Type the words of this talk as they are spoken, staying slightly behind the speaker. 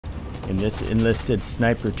In this enlisted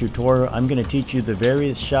sniper tutorial, I'm going to teach you the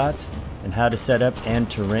various shots and how to set up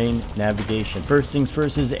and terrain navigation. First things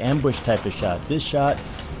first is the ambush type of shot. This shot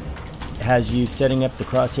has you setting up the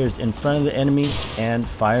crosshairs in front of the enemy and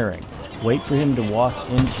firing. Wait for him to walk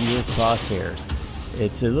into your crosshairs.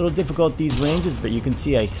 It's a little difficult these ranges, but you can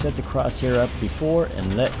see I set the crosshair up before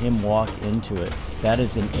and let him walk into it. That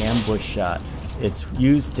is an ambush shot. It's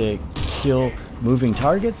used to kill moving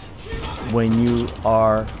targets. When you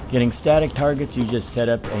are getting static targets, you just set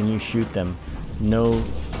up and you shoot them. No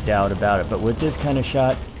doubt about it. But with this kind of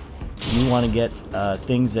shot, you want to get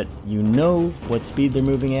things that you know what speed they're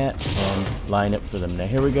moving at and line up for them. Now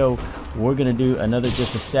here we go. We're going to do another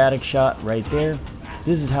just a static shot right there.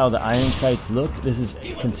 This is how the iron sights look. This is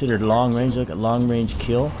considered long range. Look at long range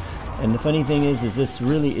kill. And the funny thing is this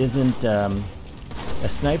really isn't a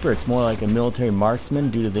sniper. It's more like a military marksman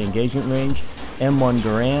due to the engagement range. M1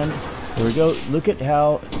 Garand. Here we go. Look at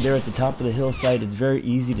how they're at the top of the hillside. It's very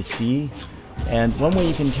easy to see. And one way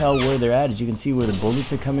you can tell where they're at is you can see where the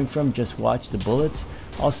bullets are coming from. Just watch the bullets.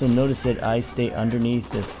 Also notice that I stay underneath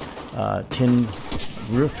this tin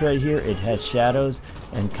roof right here. It has shadows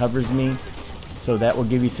and covers me. So that will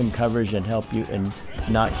give you some coverage and help you in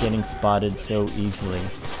not getting spotted so easily.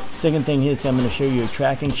 Second thing is I'm going to show you a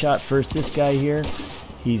tracking shot. First, this guy here.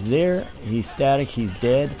 He's there. He's static. He's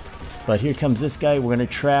dead. But here comes this guy. We're going to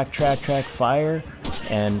track, fire,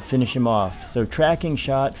 and finish him off. So tracking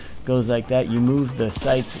shot goes like that. You move the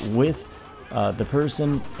sights with the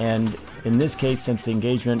person, and in this case, since the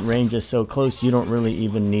engagement range is so close, you don't really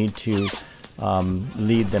even need to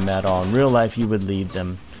lead them at all. In real life, you would lead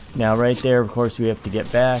them. Now right there, of course, we have to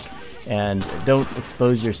get back, and don't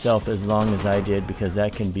expose yourself as long as I did, because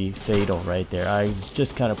that can be fatal right there. I was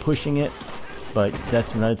just kind of pushing it, but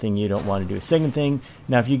that's another thing you don't want to do. Second thing,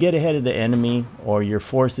 now if you get ahead of the enemy or your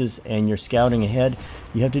forces and you're scouting ahead,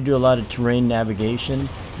 you have to do a lot of terrain navigation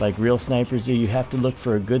like real snipers do. You have to look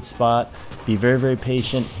for a good spot, be very, very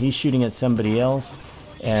patient. He's shooting at somebody else,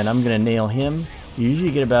 and I'm going to nail him. You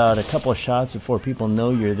usually get about a couple of shots before people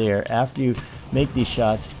know you're there. After you make these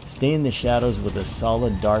shots, stay in the shadows with a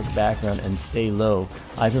solid dark background and stay low.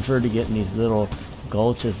 I prefer to get in these little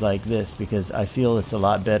gulches like this because I feel it's a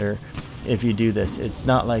lot better if you do this. It's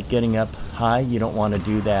not like getting up high. You don't want to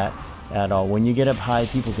do that at all. When you get up high,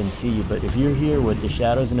 people can see you, but if you're here with the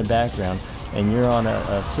shadows in the background and you're on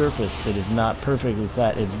a surface that is not perfectly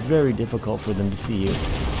flat, it's very difficult for them to see you,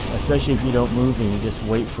 especially if you don't move and you just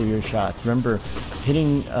wait for your shots. Remember,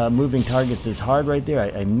 hitting moving targets is hard right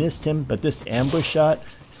there. I missed him, but this ambush shot,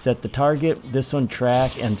 set the target. This one,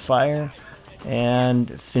 track and fire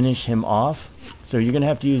and finish him off. So you're going to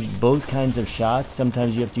have to use both kinds of shots.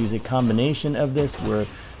 Sometimes you have to use a combination of this where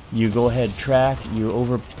you go ahead, track, you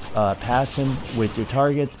overpass him with your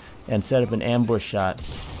targets and set up an ambush shot.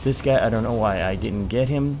 This guy, I don't know why I didn't get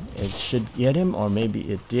him. It should get him, or maybe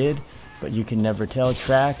it did, but you can never tell.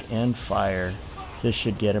 Track and fire. This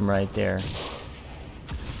should get him right there.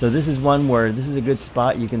 So this is one where this is a good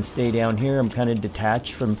spot. You can stay down here. I'm kind of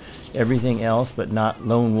detached from everything else, but not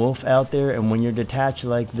lone wolf out there. And when you're detached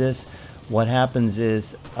like this, what happens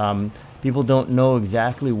is people don't know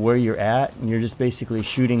exactly where you're at, and you're just basically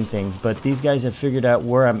shooting things. But these guys have figured out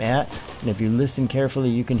where I'm at, and if you listen carefully,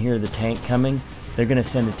 you can hear the tank coming. They're going to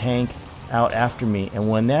send a tank out after me, and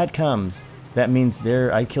when that comes, that means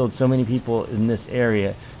I killed so many people in this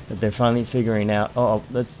area that they're finally figuring out, oh,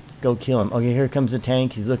 let's go kill him. Okay, here comes a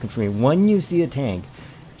tank. He's looking for me. When you see a tank,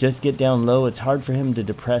 just get down low. It's hard for him to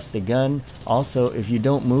depress the gun. Also, if you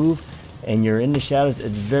don't move and you're in the shadows,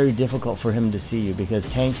 it's very difficult for him to see you because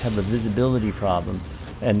tanks have a visibility problem.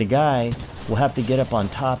 And the guy will have to get up on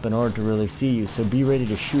top in order to really see you. So be ready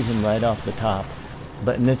to shoot him right off the top.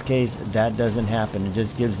 But in this case, that doesn't happen. It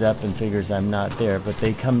just gives up and figures I'm not there. But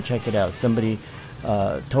they come check it out. Somebody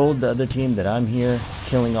told the other team that I'm here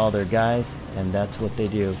killing all their guys, and that's what they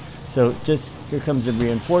do. So just here comes the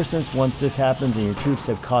reinforcements. Once this happens and your troops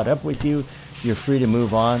have caught up with you, you're free to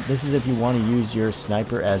move on. This is if you want to use your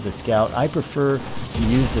sniper as a scout. I prefer to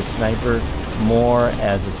use the sniper more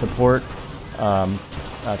as a support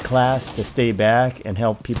class to stay back and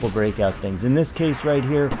help people break out things. In this case right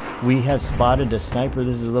here, we have spotted a sniper.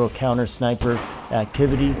 This is a little counter sniper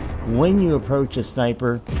activity. When you approach a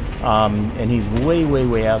sniper and he's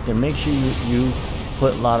way out there, make sure you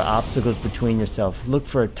put a lot of obstacles between yourself. Look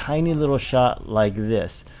for a tiny little shot like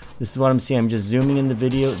this. This is what I'm seeing. I'm just zooming in the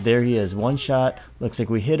video. There he is. One shot. Looks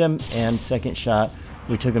like we hit him, and second shot,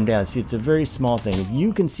 we took him down. See, it's a very small thing. If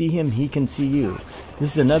you can see him, he can see you.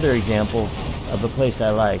 This is another example of a place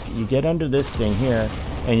I like. You get under this thing here,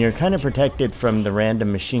 and you're kind of protected from the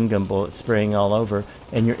random machine gun bullets spraying all over.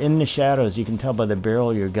 and you're in the shadows. You can tell by the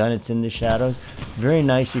barrel of your gun it's in the shadows. Very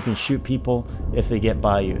nice. You can shoot people if they get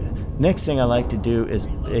by you. Next thing I like to do is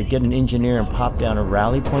get an engineer and pop down a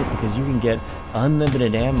rally point, because you can get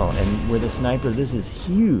unlimited ammo, and with a sniper this is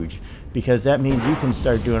huge, because that means you can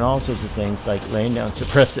start doing all sorts of things like laying down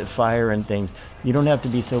suppressive fire and things. You don't have to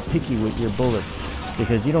be so picky with your bullets,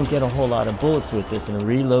 because you don't get a whole lot of bullets with this, and the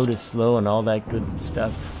reload is slow and all that good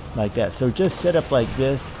stuff like that. So just set up like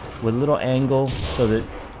this with a little angle so that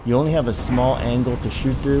you only have a small angle to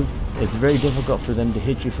shoot through. It's very difficult for them to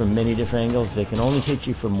hit you from many different angles. They can only hit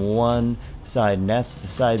you from one side, and that's the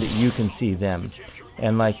side that you can see them.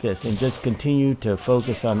 And like this, and just continue to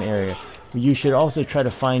focus on the area. You should also try to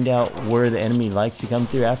find out where the enemy likes to come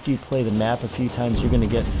through. After you play the map a few times, you're going to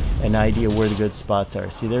get an idea where the good spots are.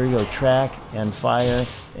 See, there you go, track and fire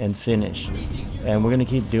and finish. And we're going to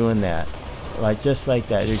keep doing that, like just like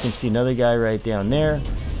that. You can see another guy right down there,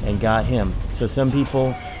 and got him. So some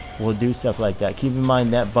people will do stuff like that. Keep in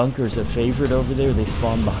mind that bunker is a favorite over there. They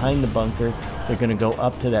spawn behind the bunker. They're going to go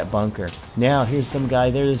up to that bunker. Now here's some guy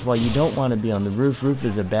there. This is why you don't want to be on the roof. Roof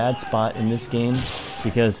is a bad spot in this game,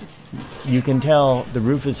 because you can tell the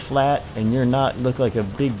roof is flat and you're not, look like a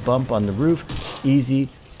big bump on the roof. Easy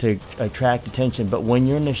to attract attention, but when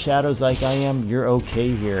you're in the shadows like I am, you're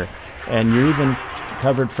okay here, and you're even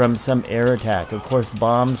covered from some air attack. Of course,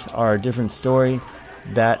 bombs are a different story.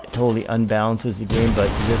 That totally unbalances the game, but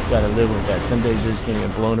you just gotta live with that. Some days you're just getting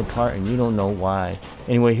blown apart and you don't know why.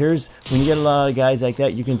 Anyway, here's when you get a lot of guys like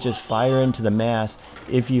that, you can just fire into the mass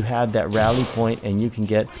if you have that rally point, and you can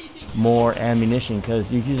get more ammunition,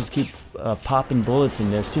 because you can just keep popping bullets in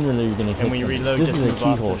there. Sooner or later you're gonna hit something. Reload, this is a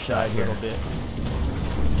keyhole shot here. Bit.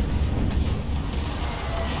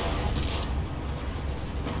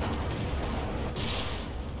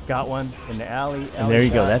 Got one in the alley. And there you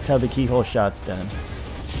go. That's how the keyhole shot's done.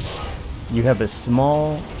 You have a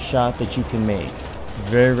small shot that you can make.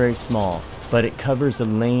 Very, very small. But it covers the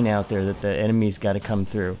lane out there that the enemy's got to come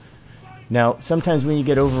through. Now, sometimes when you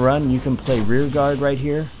get overrun, you can play rear guard right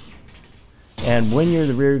here. And when you're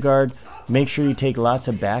the rear guard, make sure you take lots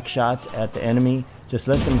of back shots at the enemy. Just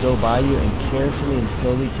let them go by you and carefully and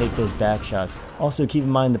slowly take those back shots. Also, keep in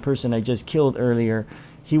mind the person I just killed earlier,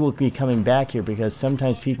 he will be coming back here, because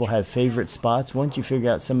sometimes people have favorite spots. Once you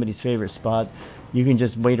figure out somebody's favorite spot, you can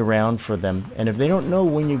just wait around for them. And if they don't know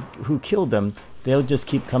who killed them, they'll just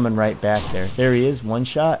keep coming right back there. There he is, one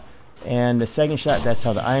shot. And the second shot, that's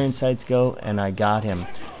how the iron sights go, and I got him.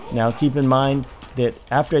 Now keep in mind that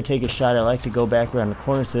after I take a shot, I like to go back around the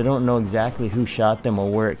corner so they don't know exactly who shot them or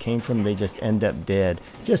where it came from. They just end up dead,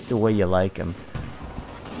 just the way you like them.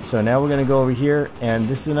 So now we're going to go over here, and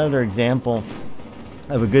this is another example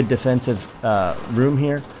of a good defensive room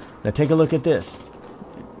here. Now take a look at this.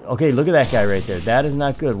 Okay, look at that guy right there. That is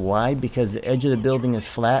not good. Why? Because the edge of the building is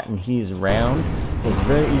flat and he's round, so it's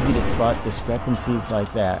very easy to spot discrepancies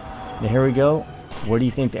like that. Now here we go. Where do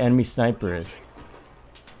you think the enemy sniper is?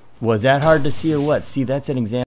 Was that hard to see or what? See, that's an example.